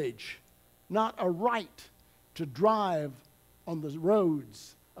privilege, not a right, to drive on the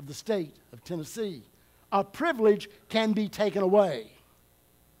roads of the state of Tennessee. A privilege can be taken away,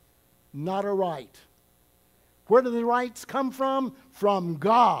 not a right. Where do the rights come from? From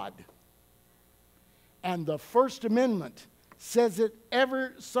God. And the First Amendment says it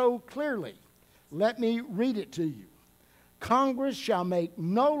ever so clearly. Let me read it to you. Congress shall make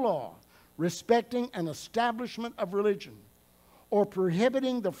no law respecting an establishment of religion, or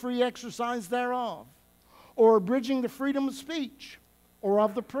prohibiting the free exercise thereof, or abridging the freedom of speech, or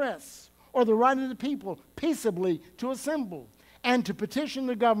of the press, or the right of the people peaceably to assemble, and to petition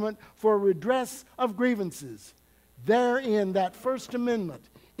the government for redress of grievances. Therein, that First Amendment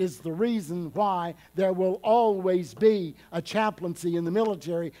is the reason why there will always be a chaplaincy in the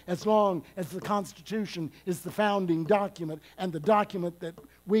military as long as the Constitution is the founding document and the document that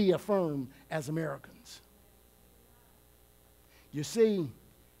we affirm as Americans. You see,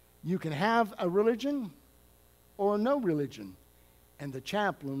 you can have a religion or no religion, and the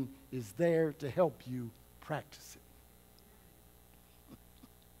chaplain is there to help you practice it.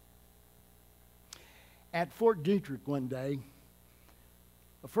 At Fort Detrick one day,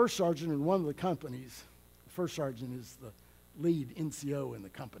 a first sergeant in one of the companies, the first sergeant is the lead NCO in the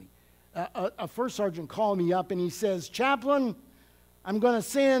company, a first sergeant called me up and he says, Chaplain, I'm going to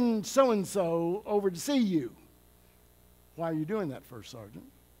send so-and-so over to see you. Why are you doing that, first sergeant?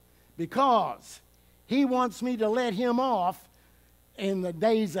 Because he wants me to let him off in the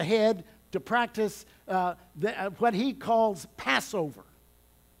days ahead to practice what he calls Passover.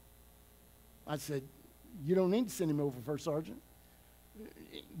 I said, you don't need to send him over, first sergeant.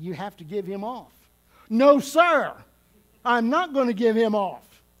 You have to give him off. No, sir, I'm not going to give him off.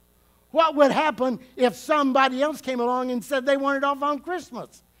 What would happen if somebody else came along and said they wanted off on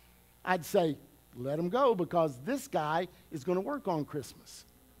Christmas? I'd say, let him go, because this guy is going to work on Christmas.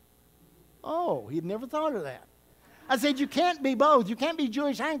 Oh, he'd never thought of that. I said, you can't be both. You can't be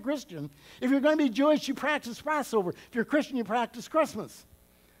Jewish and Christian. If you're going to be Jewish, you practice Passover. If you're Christian, you practice Christmas.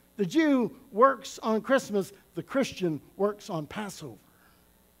 The Jew works on Christmas. The Christian works on Passover.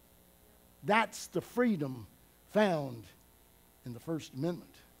 That's the freedom found in the First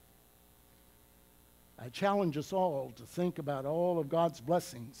Amendment. I challenge us all to think about all of God's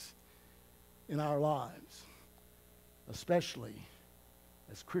blessings in our lives, especially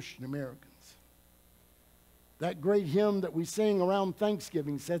as Christian Americans. That great hymn that we sing around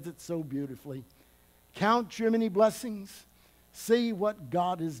Thanksgiving says it so beautifully. Count your many blessings, see what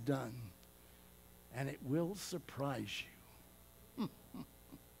God has done, and it will surprise you.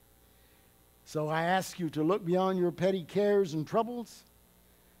 So I ask you to look beyond your petty cares and troubles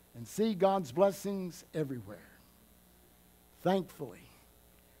and see God's blessings everywhere. Thankfully,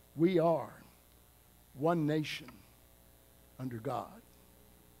 we are one nation under God.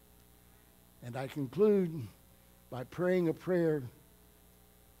 And I conclude by praying a prayer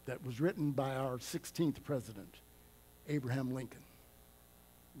that was written by our 16th president, Abraham Lincoln.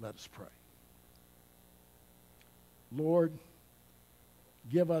 Let us pray. Lord,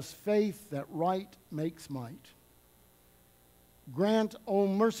 give us faith that right makes might. Grant, O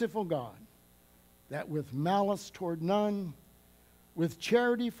merciful God, that with malice toward none, with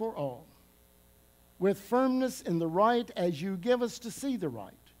charity for all, with firmness in the right as you give us to see the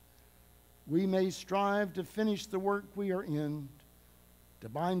right, we may strive to finish the work we are in, to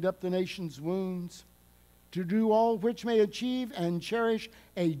bind up the nation's wounds, to do all which may achieve and cherish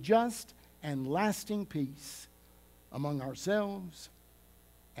a just and lasting peace among ourselves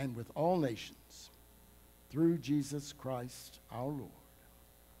and with all nations, through Jesus Christ our Lord.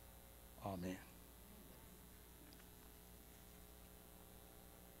 Amen.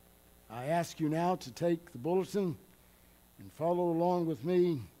 I ask you now to take the bulletin and follow along with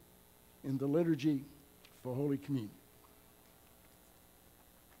me in the liturgy for Holy Communion.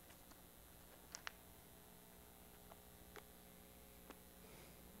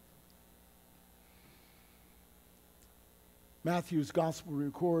 Matthew's gospel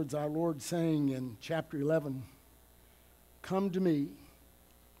records our Lord saying in chapter 11, "Come to me,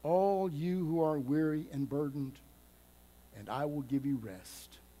 all you who are weary and burdened, and I will give you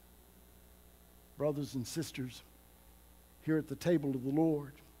rest." Brothers and sisters, here at the table of the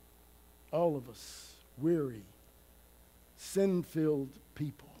Lord, all of us, weary, sin-filled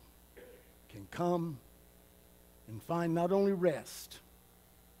people, can come and find not only rest,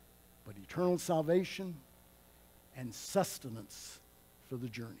 but eternal salvation and sustenance for the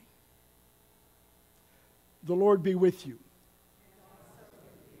journey. The Lord be with you.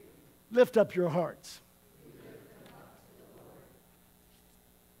 Lift up your hearts.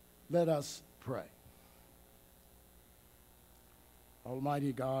 Let us pray.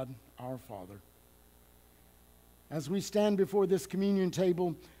 Almighty God, our Father, as we stand before this communion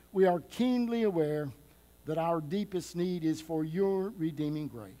table, we are keenly aware that our deepest need is for your redeeming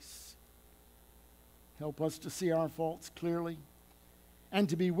grace. Help us to see our faults clearly and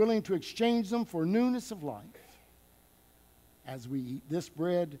to be willing to exchange them for newness of life. As we eat this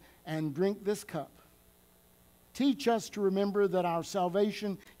bread and drink this cup, teach us to remember that our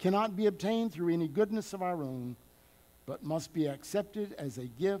salvation cannot be obtained through any goodness of our own, but must be accepted as a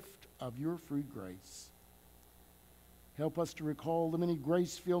gift of your free grace. Help us to recall the many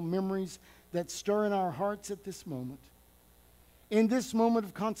grace-filled memories that stir in our hearts at this moment. In this moment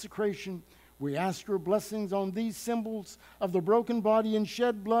of consecration, we ask your blessings on these symbols of the broken body and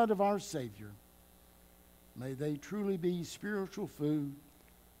shed blood of our Savior. May they truly be spiritual food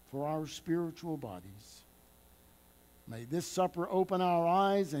for our spiritual bodies. May this supper open our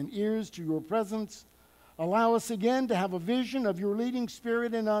eyes and ears to your presence. Allow us again to have a vision of your leading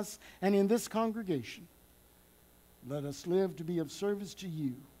spirit in us and in this congregation. Let us live to be of service to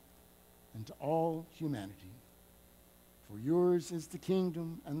you and to all humanity. For yours is the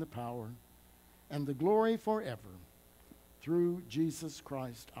kingdom and the power and the glory forever, through Jesus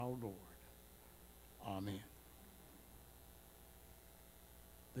Christ our Lord. Amen.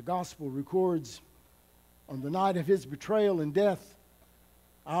 The gospel records on the night of his betrayal and death,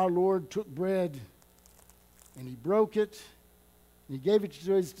 our Lord took bread and he broke it and he gave it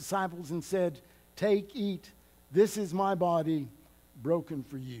to his disciples and said, "Take, eat, this is my body broken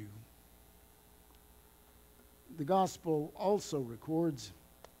for you." The gospel also records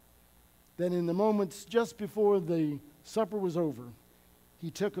that in the moments just before the supper was over,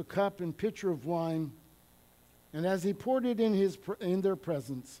 he took a cup and pitcher of wine, and as he poured it in their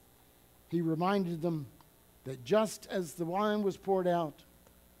presence, he reminded them that just as the wine was poured out,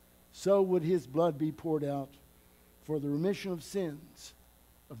 so would his blood be poured out for the remission of sins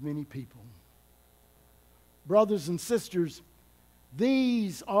of many people. Brothers and sisters,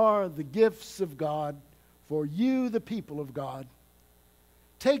 these are the gifts of God for you, the people of God.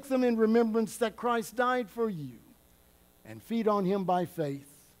 Take them in remembrance that Christ died for you, and feed on him by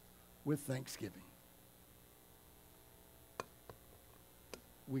faith with thanksgiving.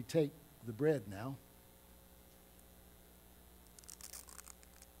 We take the bread now.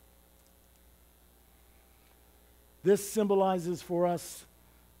 This symbolizes for us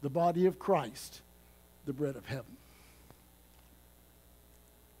the body of Christ, the bread of heaven.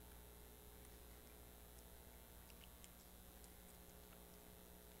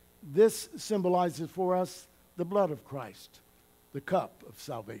 This symbolizes for us the blood of Christ, the cup of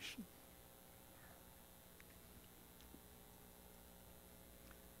salvation.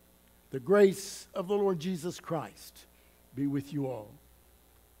 The grace of the Lord Jesus Christ be with you all.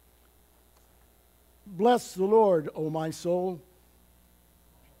 Bless the Lord, O my soul.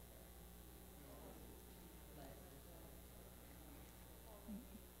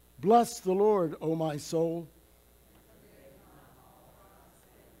 Bless the Lord, O my soul.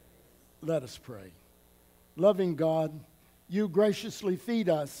 Let us pray. Loving God, you graciously feed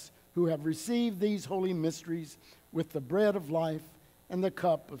us who have received these holy mysteries with the bread of life and the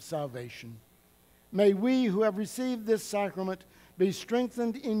cup of salvation. May we who have received this sacrament be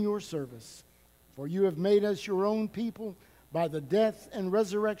strengthened in your service, for you have made us your own people by the death and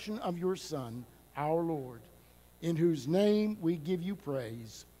resurrection of your Son, our Lord, in whose name we give you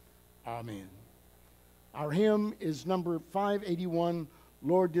praise. Amen. Our hymn is number 581,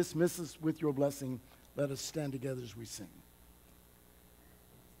 Lord, dismiss us with your blessing. Let us stand together as we sing.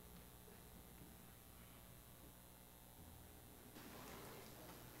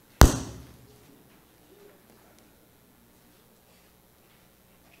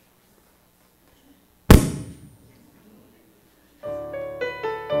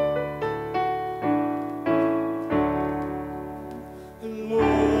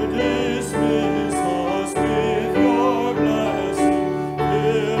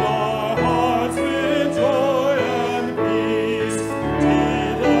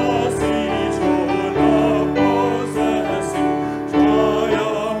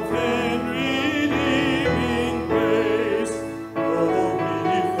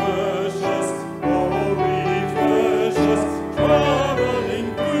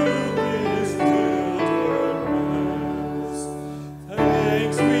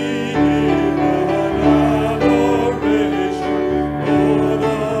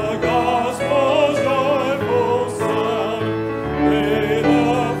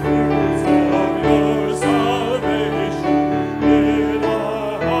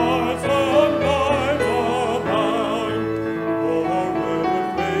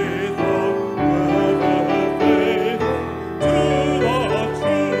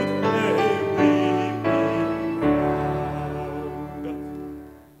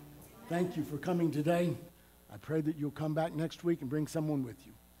 Thank you for coming today. I pray that you'll come back next week and bring someone with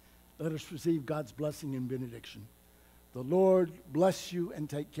you. Let us receive God's blessing and benediction. The Lord bless you and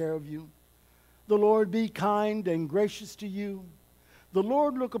take care of you. The Lord be kind and gracious to you. The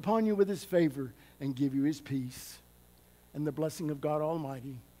Lord look upon you with his favor and give you his peace. And the blessing of God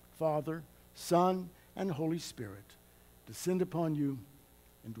Almighty, Father, Son, and Holy Spirit descend upon you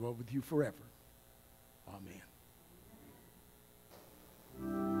and dwell with you forever. Amen.